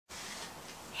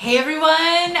Hey everyone,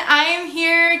 I am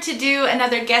here to do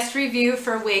another guest review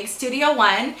for Wig Studio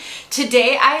One.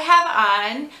 Today I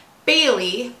have on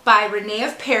Bailey by Rene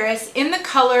Of Paris in the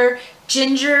color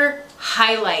Ginger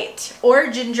Hilight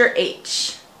or Ginger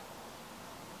H.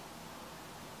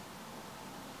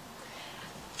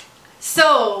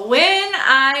 So when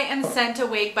I am sent a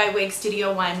wig by Wig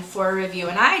Studio One for a review,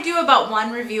 and I do about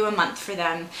one review a month for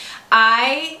them,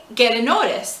 I get a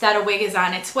notice that a wig is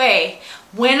on its way.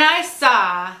 When I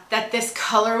saw that this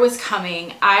color was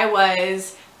coming, I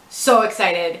was so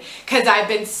excited because I've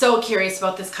been so curious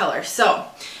about this color. So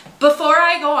before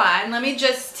I go on, let me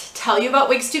just tell you about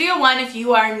Wig Studio One. If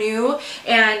you are new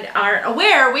and aren't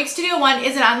aware, Wig Studio One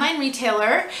is an online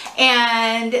retailer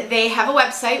and they have a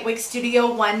website,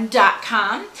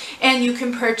 wigstudio1.com, and you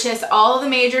can purchase all of the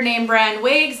major name brand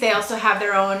wigs. They also have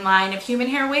their own line of human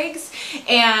hair wigs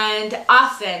and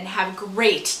often have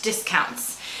great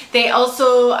discounts. They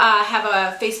also have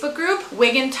a Facebook group,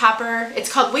 Wig and Topper.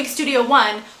 It's called Wig Studio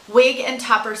One, Wig and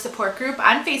Topper Support Group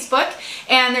on Facebook.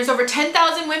 And there's over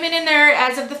 10,000 women in there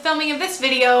as of the filming of this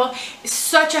video. It's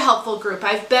such a helpful group.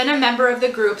 I've been a member of the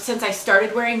group since I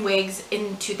started wearing wigs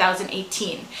in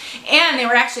 2018. And they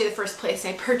were actually the first place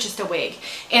I purchased a wig.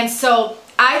 And so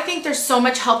I think there's so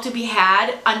much help to be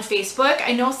had on Facebook.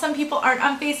 I know some people aren't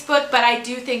on Facebook, but I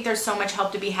do think there's so much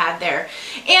help to be had there.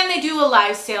 And they do a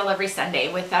live sale every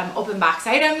Sunday with open box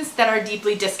items that are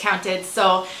deeply discounted.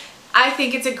 So I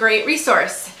think it's a great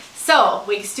resource. So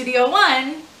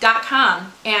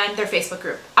wigstudio1.com and their Facebook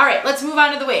group. All right, let's move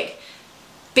on to the wig.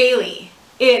 Bailey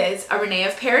is a Rene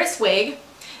Of Paris wig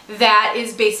that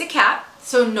is basic cap,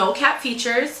 so no cap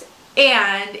features,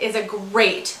 and is a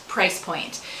great price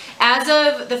point. As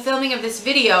of the filming of this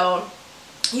video,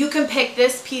 you can pick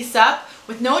this piece up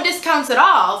with no discounts at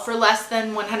all for less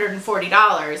than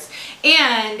 $140.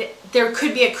 And there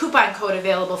could be a coupon code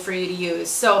available for you to use.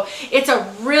 So it's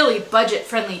a really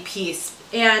budget-friendly piece.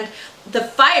 And the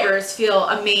fibers feel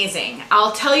amazing.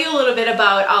 I'll tell you a little bit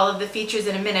about all of the features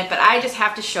in a minute, but I just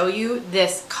have to show you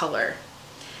this color.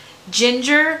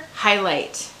 Ginger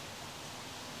Hilight.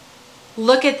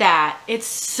 Look at that. It's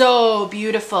so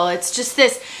beautiful. It's just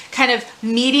this kind of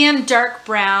medium dark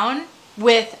brown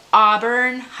with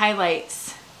auburn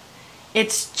highlights.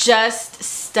 It's just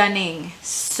stunning.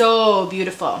 So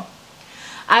beautiful.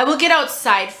 I will get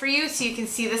outside for you so you can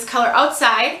see this color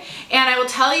outside, and I will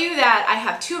tell you that I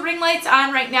have 2 ring lights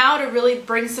on right now to really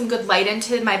bring some good light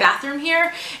into my bathroom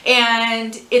here,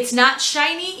 and it's not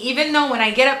shiny. Even though when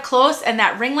I get up close and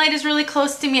that ring light is really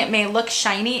close to me, it may look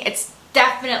shiny. It's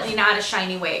definitely not a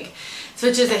shiny wig,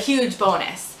 which is a huge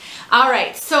bonus. All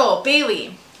right, so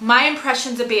Bailey, my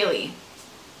impressions of Bailey.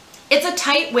 It's a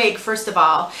tight wig, first of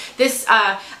all. This,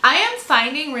 I am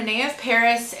finding Rene Of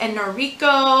Paris and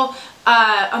Noriko,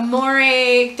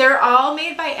 Amore, they're all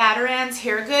made by Adirond's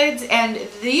Hair Goods, and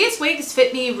these wigs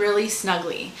fit me really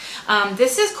snugly.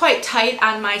 This is quite tight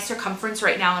on my circumference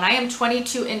right now, and I am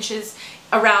 22 inches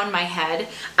around my head.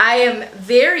 I am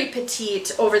very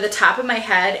petite over the top of my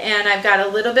head, and I've got a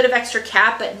little bit of extra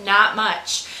cap, but not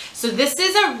much. So this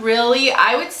is a really,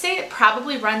 I would say it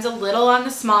probably runs a little on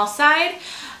the small side.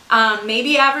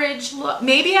 Maybe average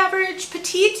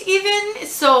petite even.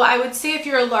 So I would say if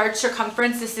you're a large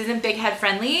circumference, this isn't big head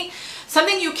friendly.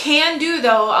 Something you can do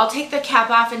though, I'll take the cap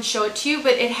off and show it to you,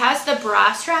 but it has the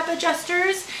bra strap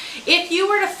adjusters. If you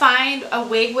were to find a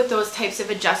wig with those types of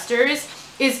adjusters,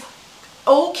 is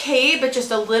okay, but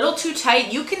just a little too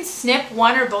tight, you can snip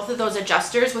one or both of those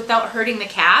adjusters without hurting the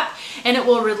cap, and it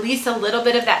will release a little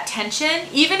bit of that tension.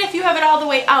 Even if you have it all the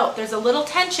way out, there's a little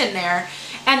tension there,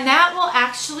 and that will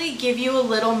actually give you a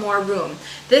little more room.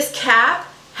 This cap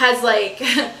has like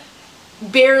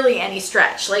barely any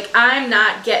stretch. Like, I'm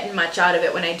not getting much out of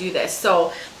it when I do this.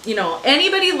 So, you know,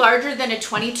 anybody larger than a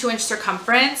 22-inch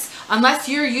circumference, unless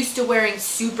you're used to wearing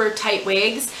super tight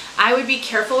wigs, I would be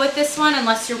careful with this one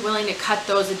unless you're willing to cut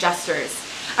those adjusters.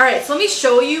 All right, so let me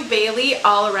show you Bailey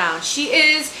all around. She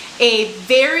is a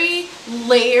very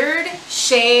layered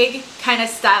shag kind of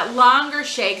style, longer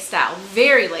shag style,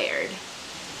 very layered.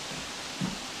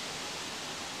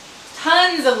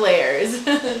 Tons of layers.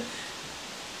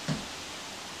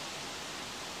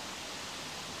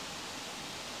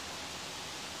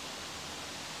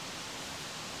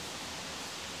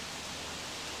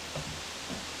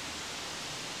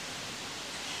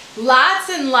 Lots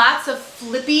and lots of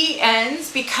flippy ends.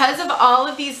 Because of all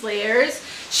of these layers,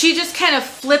 she just kind of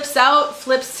flips out,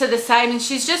 flips to the side, and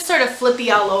she's just sort of flippy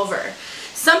all over.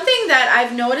 Something that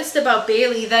I've noticed about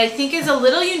Bailey that I think is a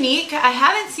little unique, I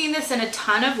haven't seen this in a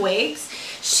ton of wigs,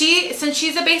 since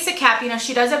she's a basic cap, you know,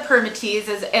 she does have permatease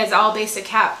as all basic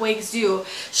cap wigs do.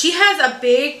 She has a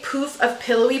big poof of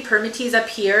pillowy permatease up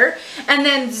here and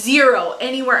then zero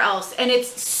anywhere else. And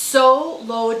it's so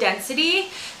low density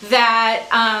that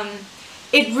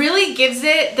it really gives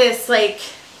it this, like,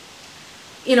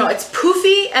 you know, it's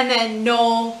poofy and then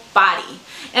no body.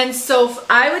 And so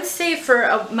I would say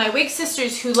for my wig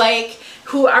sisters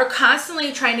who are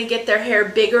constantly trying to get their hair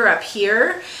bigger up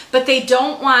here, but they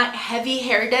don't want heavy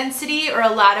hair density or a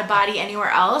lot of body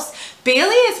anywhere else,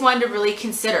 Bailey is one to really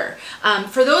consider.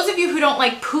 For those of you who don't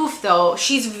like poof though,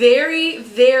 she's very,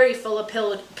 very full of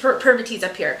permatease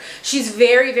up here. She's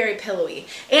very, very pillowy.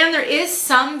 And there is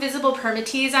some visible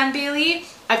permatease on Bailey.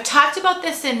 I've talked about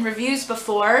this in reviews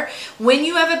before. When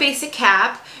you have a basic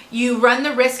cap, you run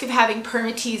the risk of having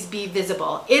permatease be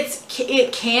visible. It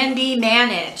can be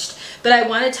managed, but I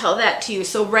want to tell that to you.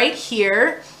 So right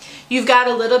here, you've got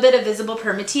a little bit of visible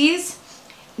permatease.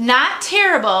 Not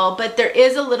terrible, but there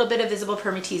is a little bit of visible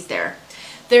permatease there.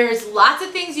 There's lots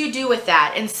of things you do with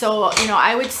that. And so, you know,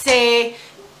 I would say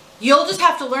you'll just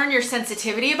have to learn your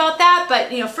sensitivity about that.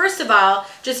 But, you know, first of all,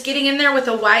 just getting in there with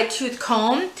a wide tooth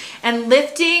comb and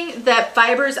lifting the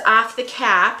fibers off the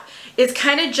cap is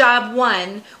kind of job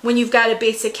one when you've got a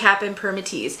basic cap and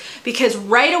permatease, because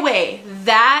right away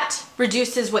that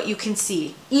reduces what you can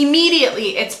see.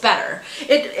 Immediately it's better.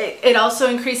 It also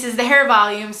increases the hair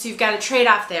volume, so you've got a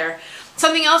trade-off there.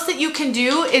 Something else that you can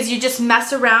do is you just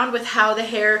mess around with how the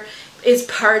hair is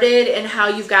parted and how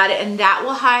you've got it, and that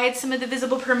will hide some of the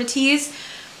visible permatease.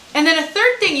 And then a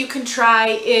third thing you can try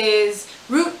is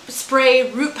root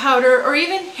spray, root powder, or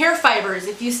even hair fibers.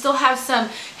 If you still have some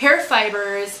hair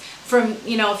fibers from,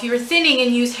 you know, if you were thinning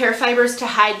and use hair fibers to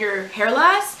hide your hair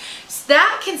loss, so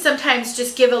that can sometimes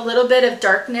just give a little bit of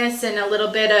darkness and a little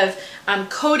bit of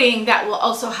coating that will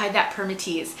also hide that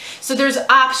permatease. So there's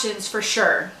options for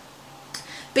sure.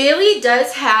 Bailey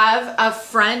does have a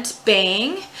front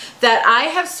bang that I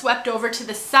have swept over to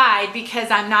the side because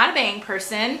I'm not a bang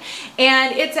person,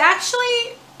 and it's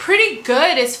actually pretty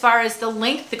good as far as the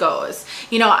length goes.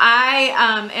 You know, I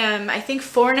am, I think,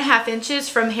 4.5 inches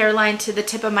from hairline to the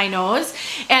tip of my nose,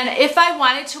 and if I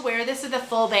wanted to wear this with a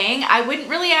full bang, I wouldn't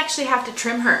really actually have to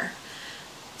trim her.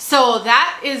 So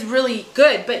that is really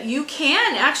good, but you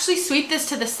can actually sweep this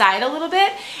to the side a little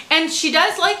bit, and she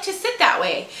does like to sit that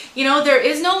way. You know, there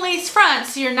is no lace front,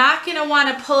 so you're not going to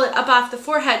want to pull it up off the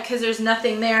forehead because there's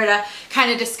nothing there to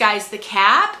kind of disguise the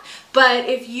cap. But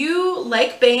if you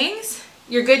like bangs,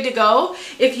 you're good to go.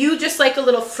 If you just like a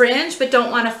little fringe but don't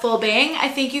want a full bang, I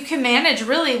think you can manage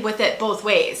really with it both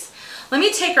ways. Let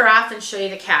me take her off and show you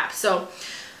the cap. So,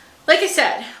 like I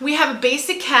said, we have a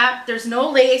basic cap. There's no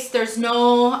lace, there's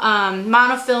no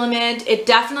monofilament. It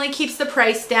definitely keeps the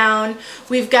price down.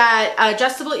 We've got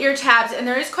adjustable ear tabs, and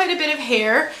there is quite a bit of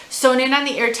hair sewn in on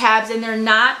the ear tabs, and they're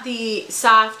not the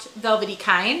soft, velvety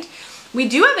kind. We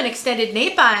do have an extended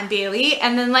nape on Bailey,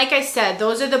 and then like I said,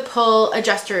 those are the pull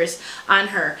adjusters on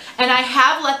her. And I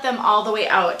have let them all the way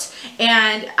out.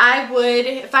 And I would,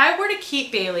 if I were to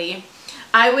keep Bailey,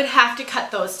 I would have to cut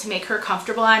those to make her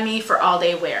comfortable on me for all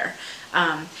day wear.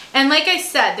 And like I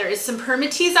said, there is some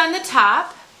permatease on the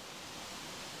top.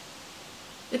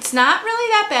 It's not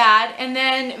really that bad, and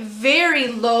then very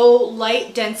low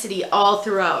light density all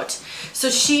throughout. So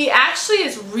she actually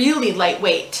is really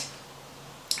lightweight.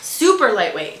 Super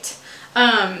lightweight.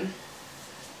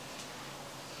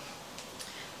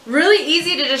 Really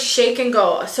easy to just shake and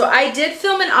go. So I did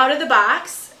film an out of the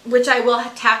box, which I will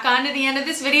tack on to the end of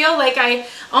this video like I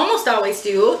almost always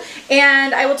do.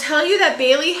 And I will tell you that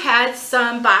Bailey had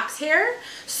some box hair.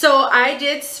 So I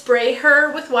did spray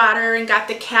her with water and got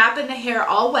the cap and the hair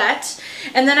all wet.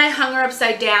 And then I hung her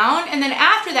upside down. And then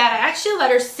after that, I actually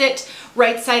let her sit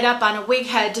right side up on a wig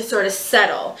head to sort of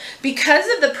settle. Because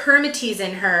of the permatease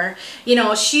in her, you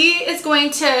know, she is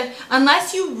going to,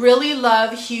 unless you really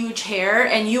love huge hair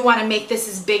and you want to make this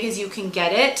as big as you can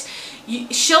get it,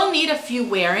 she'll need a few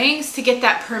wearings to get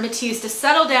that permatease to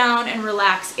settle down and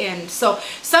relax in. So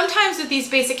sometimes with these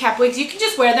basic cap wigs, you can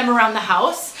just wear them around the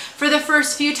house for the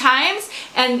first few times,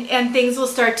 and things will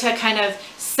start to kind of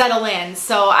settle in.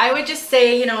 So I would just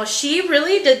say, you know, she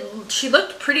really did, she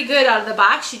looked pretty good out of the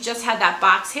box. She just had that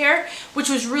box hair, which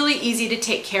was really easy to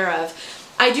take care of.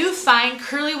 I do find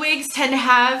curly wigs tend to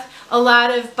have a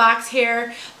lot of box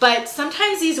hair, but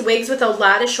sometimes these wigs with a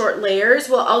lot of short layers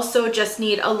will also just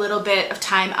need a little bit of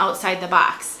time outside the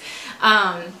box.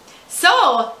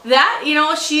 So that, you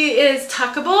know, she is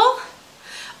tuckable.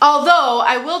 Although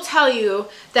I will tell you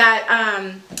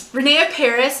that Rene Of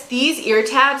Paris, these ear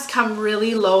tabs come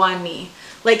really low on me,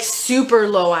 like super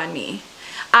low on me.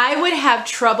 I would have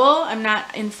trouble, I'm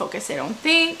not in focus I don't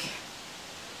think.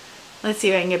 Let's see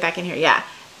if I can get back in here. Yeah.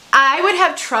 I would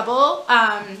have trouble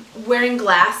wearing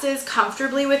glasses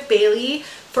comfortably with Bailey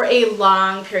for a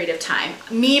long period of time.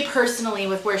 Me personally,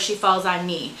 with where she falls on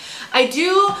me. I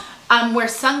do wear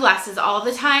sunglasses all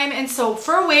the time, and so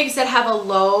for wigs that have a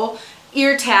low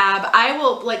ear tab, I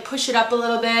will like push it up a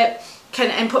little bit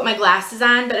and put my glasses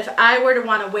on, but if I were to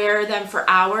want to wear them for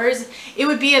hours, it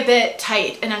would be a bit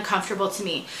tight and uncomfortable to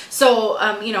me.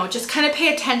 So, you know, just kind of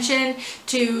pay attention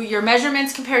to your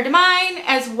measurements compared to mine,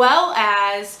 as well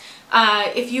as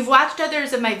if you've watched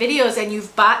others of my videos and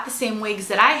you've bought the same wigs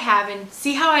that I have and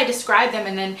see how I describe them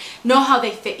and then know how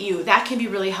they fit you. That can be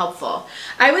really helpful.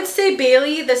 I would say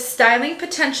Bailey, the styling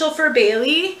potential for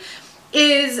Bailey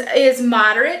is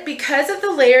moderate because of the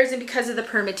layers and because of the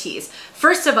permatease.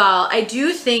 First of all, I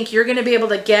do think you're going to be able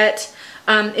to get,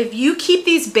 if you keep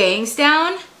these bangs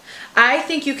down, I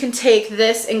think you can take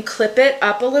this and clip it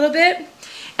up a little bit,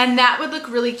 and that would look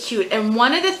really cute. And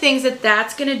one of the things that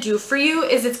that's going to do for you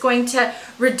is it's going to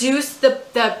reduce the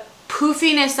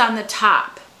poofiness on the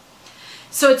top.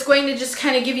 So it's going to just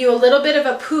kind of give you a little bit of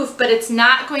a poof, but it's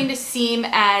not going to seem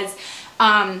as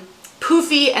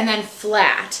poofy and then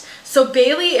flat. So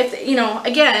Bailey, if, you know,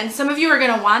 again, some of you are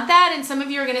going to want that, and some of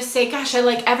you are going to say, gosh, I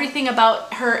like everything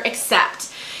about her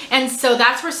except. And so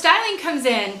that's where styling comes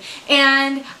in.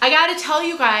 And I got to tell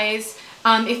you guys,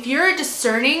 if you're a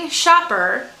discerning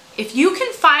shopper, if you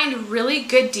can find really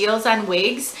good deals on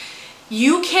wigs,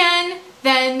 you can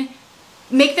then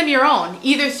make them your own,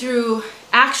 either through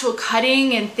actual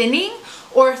cutting and thinning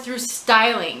or through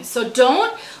styling. So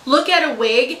don't look at a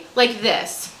wig like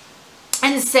this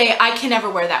and say, I can never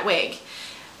wear that wig.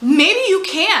 Maybe you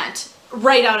can't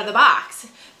right out of the box,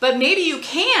 but maybe you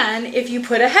can if you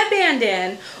put a headband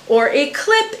in or a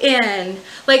clip in.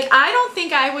 Like, I don't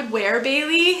think I would wear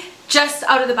Bailey just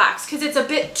out of the box because it's a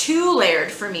bit too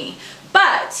layered for me.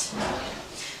 But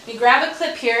let me grab a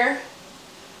clip here.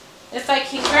 If I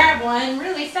can grab one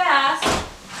really fast.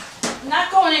 I'm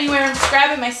not going anywhere, I'm just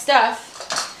grabbing my stuff.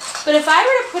 But if I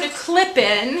were to put a clip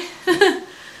in,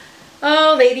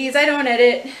 oh, ladies, I don't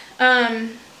edit.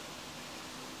 And,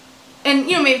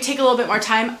 you know, maybe take a little bit more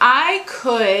time. I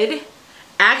could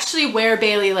actually wear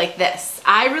Bailey like this.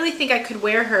 I really think I could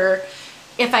wear her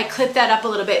if I clip that up a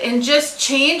little bit and just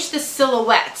change the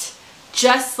silhouette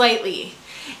just slightly.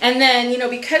 And then, you know,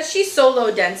 because she's so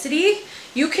low density,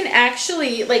 you can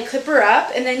actually like clip her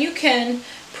up, and then you can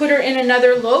put her in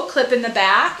another low clip in the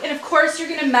back. And of course, you're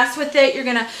gonna mess with it. You're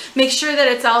gonna make sure that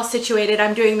it's all situated.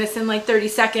 I'm doing this in like 30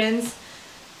 seconds.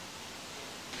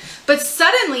 But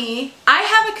suddenly, I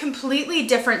have a completely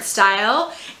different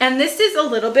style, and this is a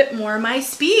little bit more my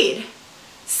speed.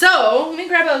 So, let me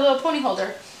grab a little pony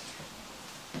holder.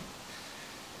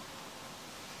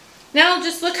 Now,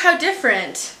 just look how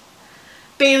different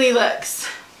Bailey looks.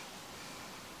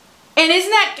 And isn't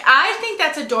that, I think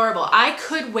that's adorable. I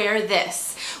could wear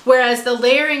this. Whereas the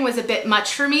layering was a bit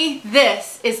much for me,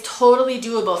 this is totally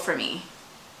doable for me.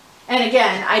 And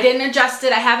again, I didn't adjust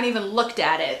it. I haven't even looked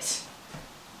at it.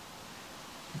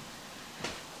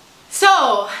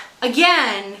 So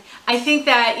again, I think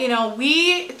that, you know,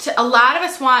 a lot of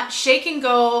us want shake and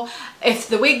go. If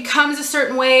the wig comes a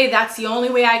certain way, that's the only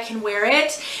way I can wear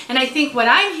it. And I think what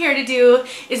I'm here to do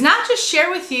is not just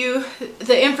share with you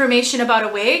the information about a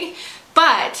wig,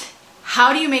 but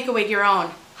how do you make a wig your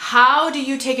own? How do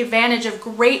you take advantage of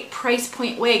great price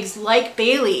point wigs like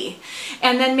Bailey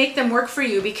and then make them work for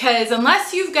you? Because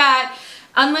unless you've got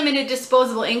unlimited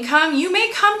disposable income, you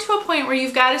may come to a point where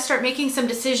you've got to start making some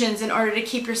decisions in order to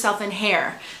keep yourself in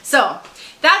hair. So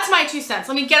that's my 2 cents.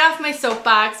 Let me get off my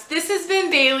soapbox. This has been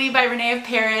Bailey by Rene of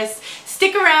Paris.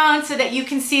 Stick around so that you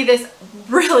can see this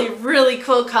really, really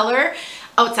cool color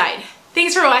outside.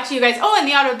 Thanks for watching, you guys. Oh, and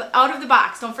the out of the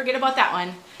box. Don't forget about that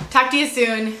one. Talk to you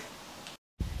soon.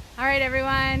 All right,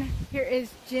 everyone. Here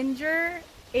is Ginger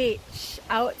H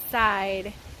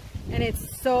outside. And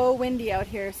it's so windy out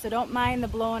here, so don't mind the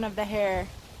blowing of the hair.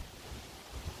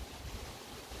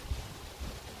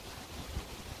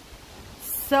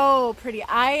 So pretty.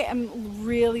 I am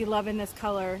really loving this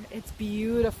color. It's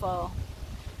beautiful.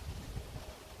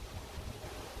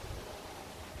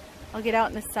 I'll get out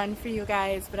in the sun for you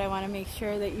guys, but I want to make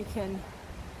sure that you can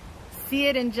see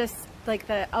it in just like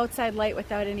the outside light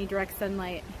without any direct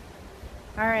sunlight.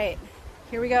 All right,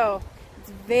 here we go.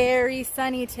 It's very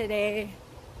sunny today.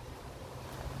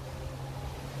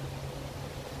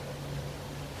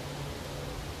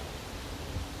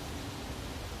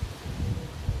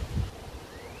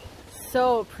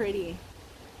 So pretty.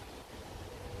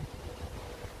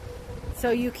 So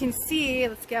you can see,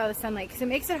 let's get out of the sunlight because it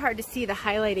makes it hard to see the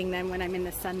highlighting then when I'm in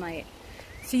the sunlight.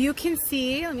 So you can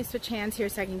see, let me switch hands here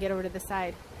so I can get over to the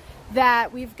side,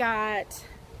 that we've got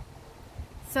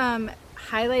some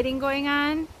highlighting going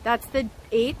on. That's the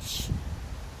H.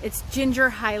 It's Ginger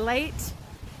Hilight.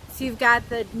 So you've got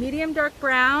the medium dark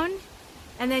brown,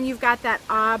 and then you've got that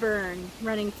auburn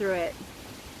running through it.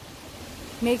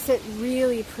 Makes it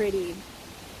really pretty.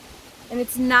 And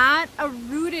it's not a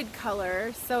rooted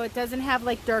color, so it doesn't have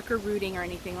like darker rooting or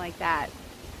anything like that.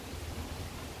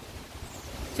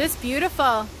 Just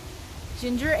beautiful.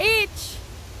 Ginger H.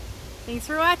 Thanks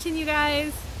for watching, you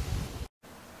guys.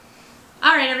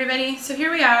 All right, everybody, so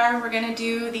here we are. We're gonna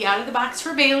do the out of the box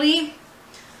for Bailey.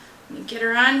 Let me get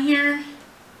her on here.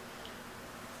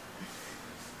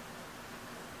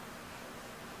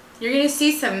 You're gonna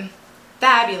see some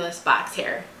fabulous box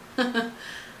hair.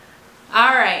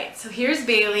 All right, so here's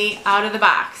Bailey out of the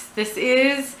box. This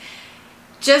is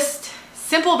just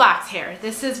simple box hair.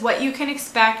 This is what you can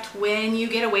expect when you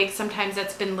get a wig sometimes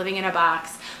that's been living in a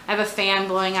box. I have a fan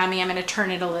blowing on me. I'm gonna turn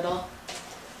it a little.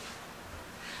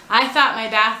 I thought my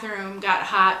bathroom got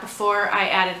hot before I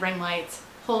added ring lights.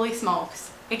 Holy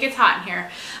smokes, it gets hot in here.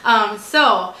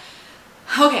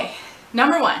 Okay.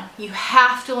 Number one, you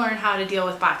have to learn how to deal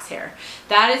with box hair.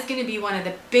 That is going to be one of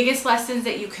the biggest lessons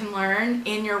that you can learn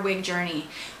in your wig journey.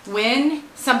 When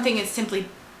something is simply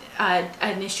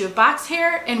an issue of box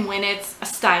hair and when it's a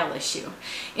style issue.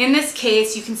 In this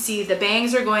case, you can see the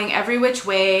bangs are going every which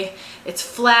way. It's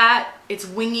flat, it's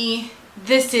wingy.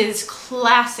 This is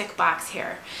classic box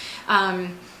hair.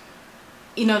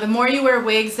 You know, the more you wear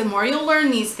wigs, the more you'll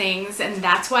learn these things, and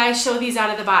that's why I show these out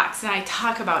of the box and I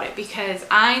talk about it, because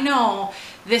I know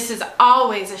this is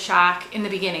always a shock in the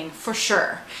beginning, for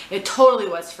sure. It totally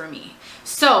was for me.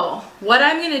 So what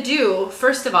I'm going to do,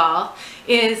 first of all,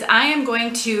 is I am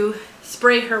going to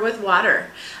spray her with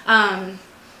water. I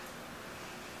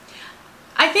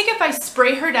think if I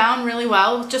spray her down really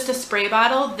well with just a spray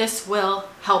bottle, this will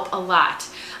help a lot.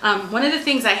 One of the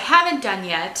things I haven't done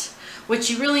yet, which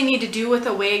you really need to do with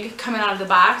a wig coming out of the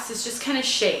box, is just kind of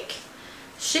shake.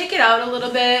 Shake it out a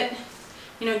little bit,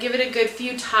 you know, give it a good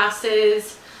few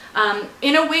tosses.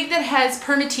 In a wig that has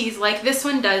permatease like this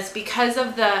one does, because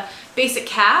of the basic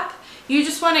cap, you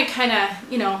just want to kind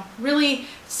of, you know, really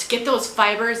get those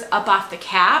fibers up off the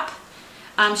cap.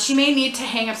 She may need to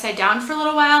hang upside down for a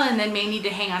little while, and then may need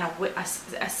to hang on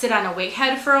sit on a wig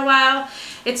head for a while.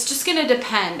 It's just going to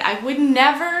depend. I would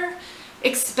never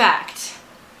expect,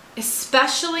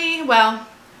 especially, well,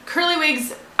 curly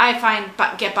wigs I find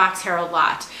get box hair a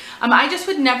lot. I just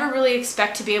would never really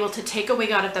expect to be able to take a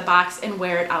wig out of the box and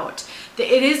wear it out.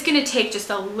 It is going to take just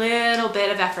a little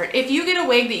bit of effort. If you get a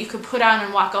wig that you could put on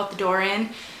and walk out the door in,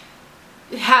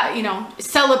 you know,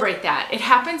 celebrate that. It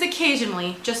happens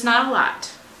occasionally, just not a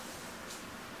lot.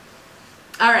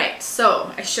 All right,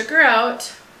 so I shook her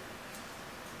out.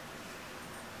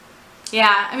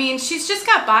 Yeah, I mean, she's just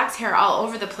got box hair all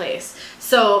over the place.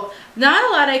 So not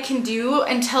a lot I can do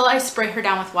until I spray her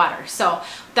down with water. So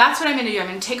that's what I'm going to do. I'm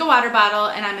going to take a water bottle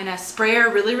and I'm going to spray her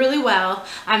really, really well.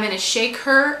 I'm going to shake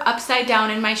her upside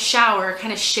down in my shower,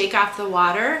 kind of shake off the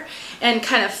water and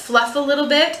kind of fluff a little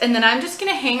bit. And then I'm just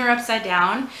going to hang her upside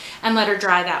down and let her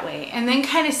dry that way. And then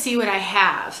kind of see what I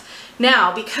have.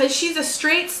 Now, because she's a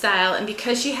straight style and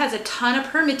because she has a ton of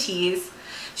permatease,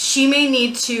 she may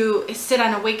need to sit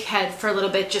on a wig head for a little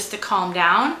bit just to calm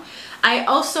down. I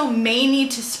also may need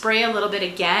to spray a little bit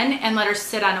again and let her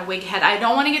sit on a wig head. I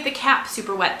don't want to get the cap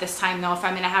super wet this time though if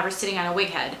I'm going to have her sitting on a wig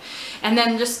head. And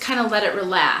then just kind of let it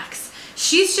relax.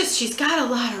 She's got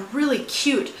a lot of really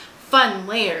cute, fun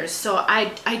layers. So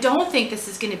I don't think this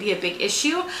is going to be a big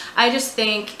issue. I just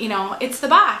think, you know, it's the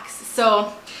box.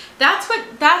 So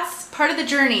that's part of the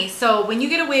journey. So when you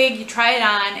get a wig, you try it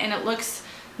on and it looks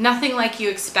nothing like you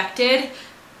expected.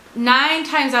 9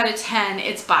 times out of 10,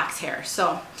 it's box hair.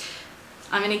 So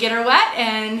I'm gonna get her wet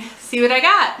and see what I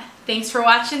got. Thanks for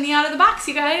watching the out of the box,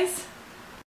 you guys.